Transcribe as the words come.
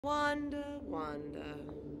Wanda.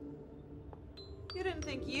 You didn't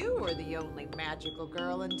think you were the only magical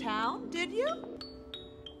girl in town, did you?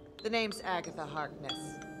 The name's Agatha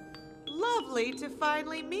Harkness. Lovely to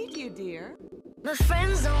finally meet you, dear. My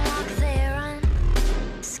friends don't walk, they run.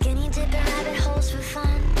 Skinny dipping rabbit holes for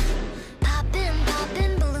fun.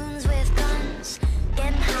 Popping balloons with guns.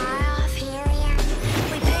 Getting high off helium.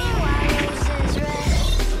 We paint white roses red.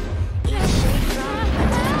 Each shade from a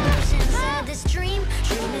person inside this dream.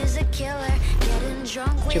 Dream is a killer. Getting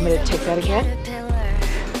drunk with Do you want me to take that again? caterpillar.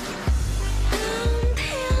 I'm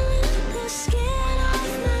peeling the skin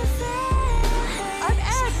off my face. I'm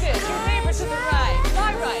Agnes, your neighbor to the right.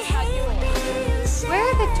 My right, not yours. Where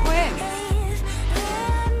are the twins?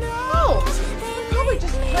 Oh, they're probably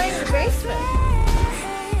just playing in the basement.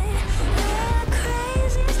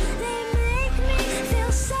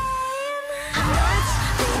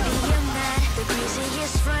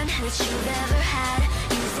 That you've ever had.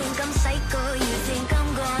 You think I'm psycho, you think I'm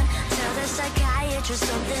gone. Tell the psychiatrist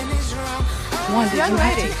something is wrong. Wanda, you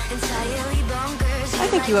have to. Entirely bonkers. I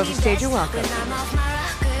think you overstayed your welcome.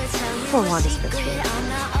 For Wanda's best friend.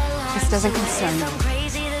 This doesn't concern me.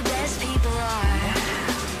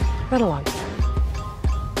 Run along.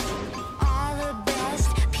 All the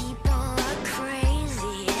best people are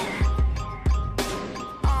crazy.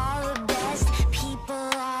 All the best people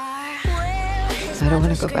are. I don't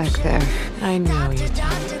want to go back there. I know you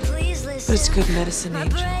don't. But it's good medicine,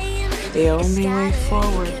 Angel. The only way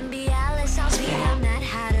forward is back.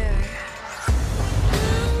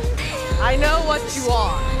 I know what you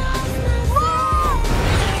are.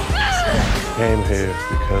 Came here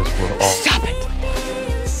because we're all. Stop it!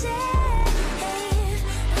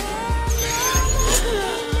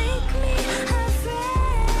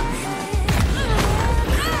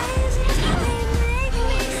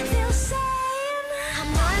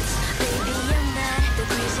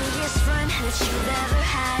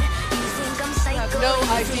 No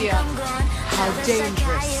idea how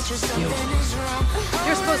dangerous you are.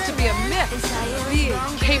 You're supposed to be a myth, being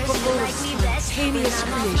capable of spontaneous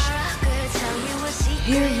creation.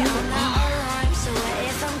 Here you are,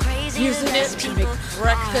 using it to make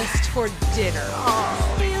breakfast for dinner.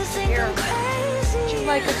 Oh, here. Would you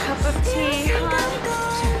like a cup of tea?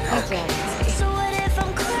 Okay.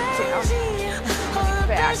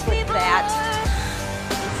 Back with that.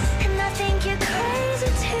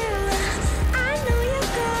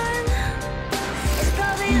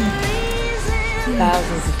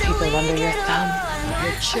 Thousands of people under your thumb,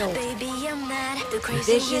 your children.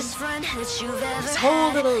 Vision, this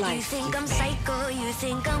whole little life you've made.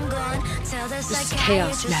 This is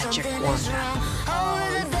chaos magic, Wanda.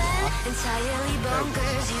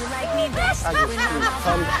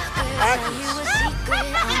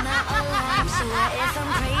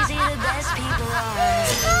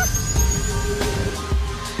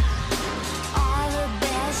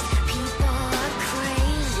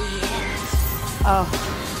 Oh,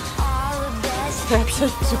 that's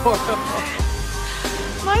adorable.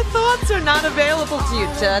 My thoughts are not available to you,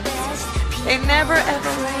 Ted. They never ever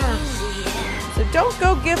were. So don't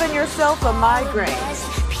go giving yourself a migraine.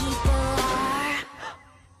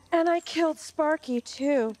 And I killed Sparky,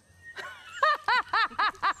 too.